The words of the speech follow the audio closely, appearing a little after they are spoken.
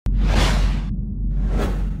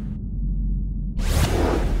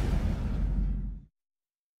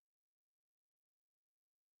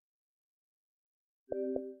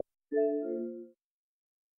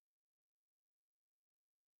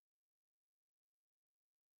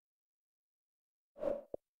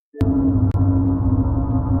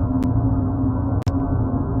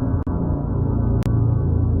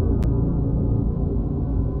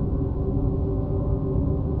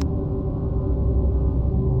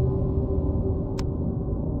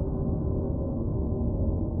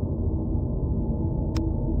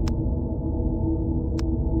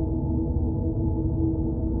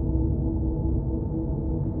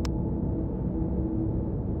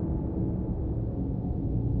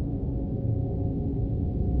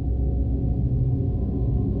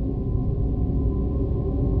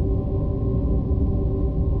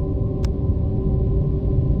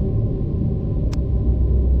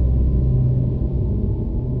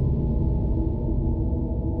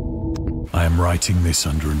I am writing this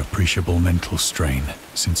under an appreciable mental strain,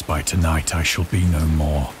 since by tonight I shall be no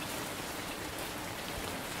more.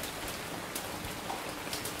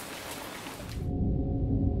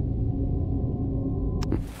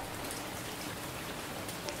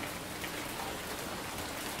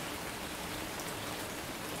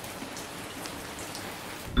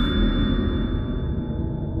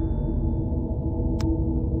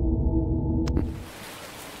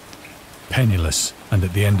 Penniless, and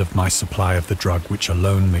at the end of my supply of the drug which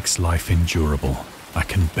alone makes life endurable, I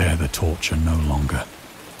can bear the torture no longer.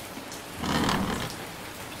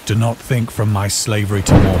 Do not think from my slavery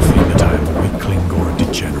to morphine that I am a weakling or a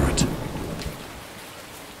degenerate.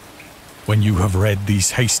 When you have read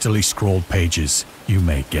these hastily scrawled pages, you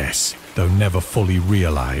may guess, though never fully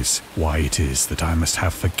realize, why it is that I must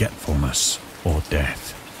have forgetfulness or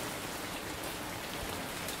death.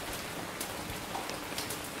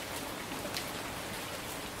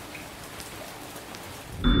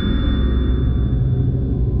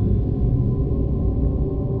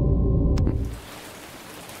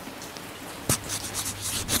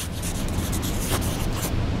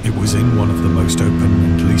 It was in one of the most open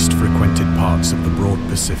and least frequented parts of the broad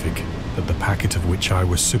Pacific that the packet of which I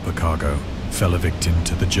was supercargo fell a victim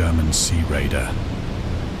to the German sea raider.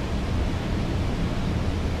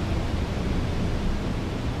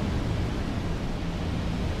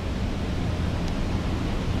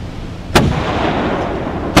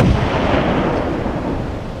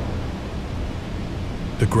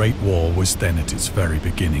 The Great War was then at its very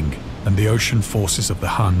beginning, and the ocean forces of the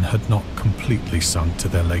Hun had not completely sunk to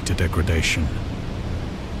their later degradation.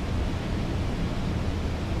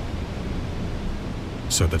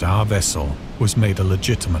 So that our vessel was made a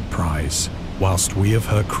legitimate prize, whilst we of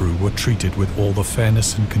her crew were treated with all the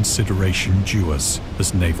fairness and consideration due us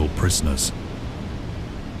as naval prisoners.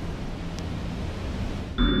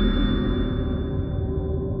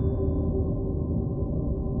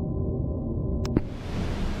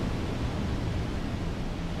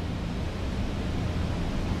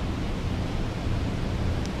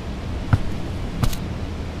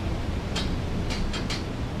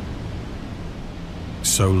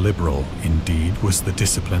 So liberal, indeed, was the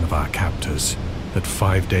discipline of our captors, that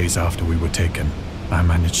 5 days after we were taken, I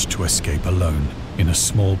managed to escape alone, in a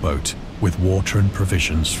small boat, with water and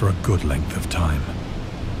provisions for a good length of time.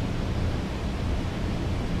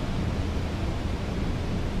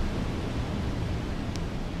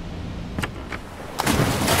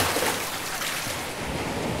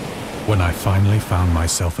 When I finally found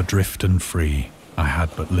myself adrift and free, I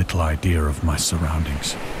had but little idea of my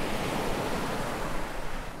surroundings.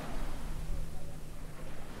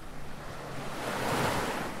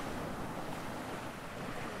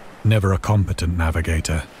 Never a competent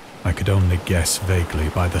navigator, I could only guess vaguely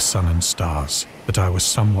by the sun and stars that I was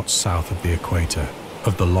somewhat south of the equator.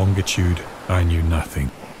 Of the longitude, I knew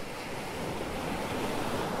nothing.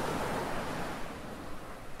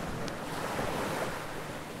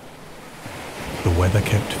 The weather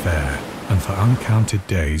kept fair, and for uncounted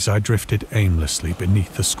days I drifted aimlessly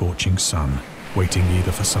beneath the scorching sun, waiting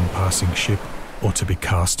either for some passing ship or to be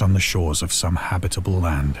cast on the shores of some habitable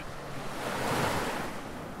land.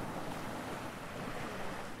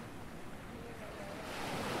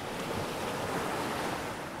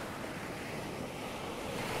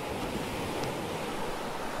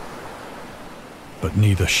 But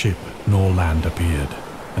neither ship nor land appeared,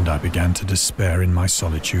 and I began to despair in my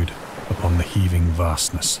solitude upon the heaving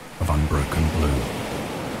vastness of unbroken blue.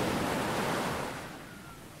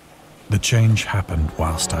 The change happened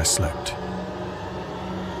whilst I slept.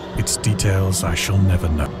 Its details I shall never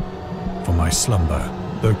know, for my slumber,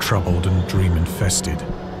 though troubled and dream-infested,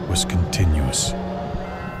 was continuous.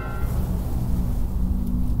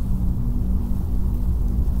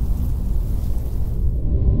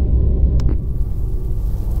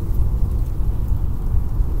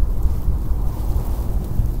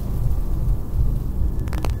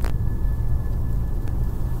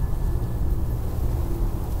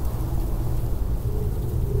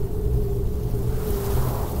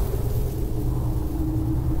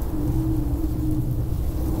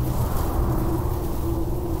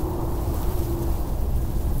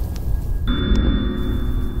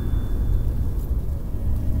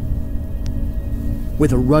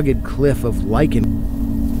 with a rugged cliff of lichen.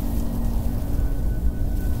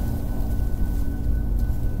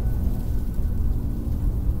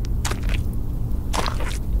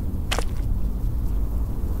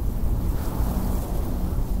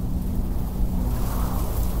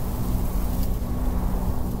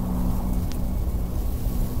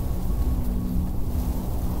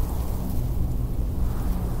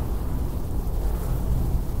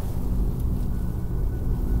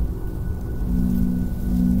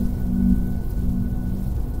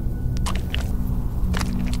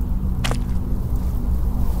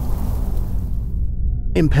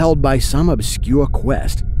 Impelled by some obscure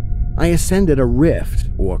quest, I ascended a rift,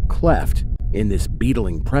 or cleft, in this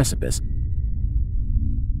beetling precipice.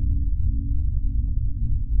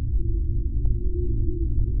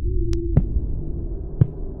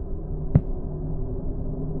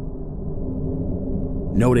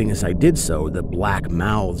 Noting as I did so the black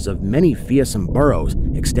mouths of many fearsome burrows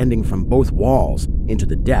extending from both walls into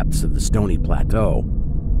the depths of the stony plateau.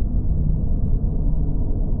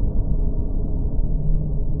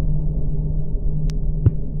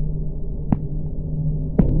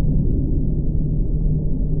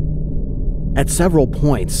 At several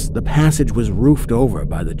points, the passage was roofed over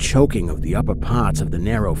by the choking of the upper parts of the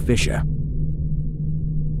narrow fissure.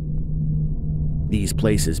 These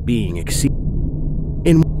places being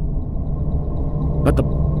but the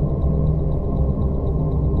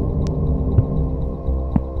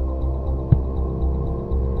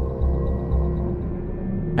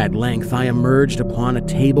At length I emerged upon a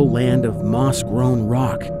tableland of moss-grown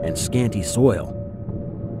rock and scanty soil,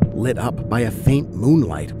 lit up by a faint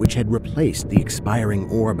moonlight which had replaced the expiring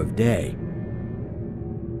orb of day.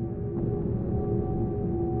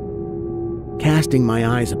 Casting my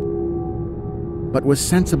eyes, but was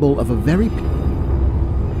sensible of a very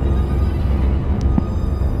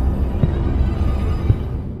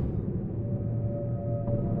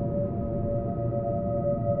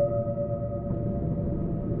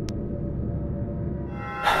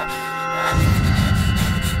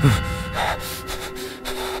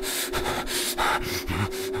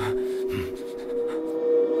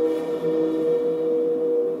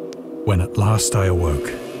When at last I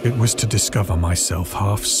awoke, it was to discover myself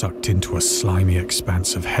half sucked into a slimy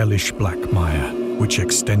expanse of hellish black mire, which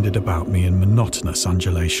extended about me in monotonous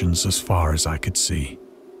undulations as far as I could see,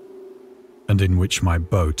 and in which my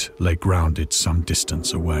boat lay grounded some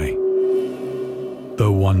distance away.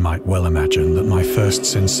 Though one might well imagine that my first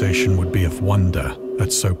sensation would be of wonder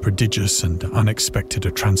at so prodigious and unexpected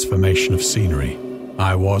a transformation of scenery,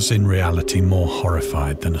 I was in reality more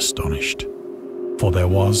horrified than astonished. For there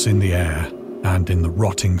was in the air and in the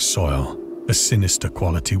rotting soil a sinister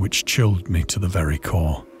quality which chilled me to the very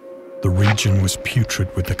core. The region was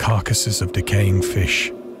putrid with the carcasses of decaying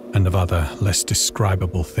fish and of other less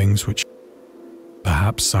describable things which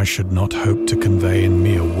perhaps I should not hope to convey in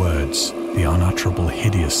mere words the unutterable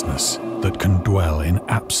hideousness that can dwell in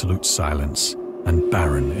absolute silence and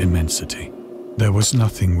barren immensity. There was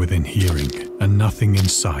nothing within hearing and nothing in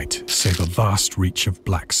sight save a vast reach of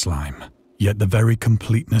black slime. Yet the very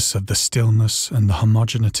completeness of the stillness and the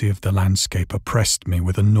homogeneity of the landscape oppressed me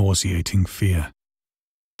with a nauseating fear.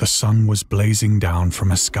 The sun was blazing down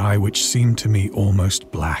from a sky which seemed to me almost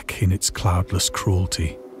black in its cloudless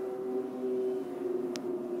cruelty.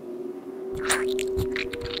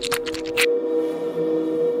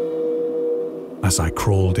 As I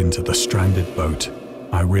crawled into the stranded boat,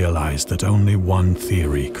 I realized that only one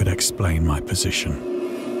theory could explain my position.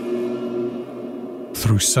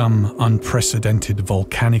 Through some unprecedented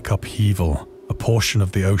volcanic upheaval, a portion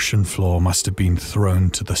of the ocean floor must have been thrown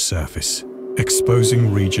to the surface,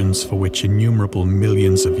 exposing regions for which innumerable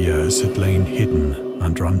millions of years had lain hidden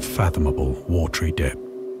under unfathomable watery depth.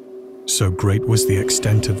 So great was the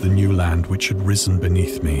extent of the new land which had risen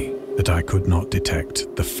beneath me that I could not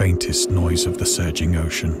detect the faintest noise of the surging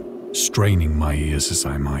ocean, straining my ears as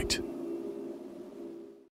I might.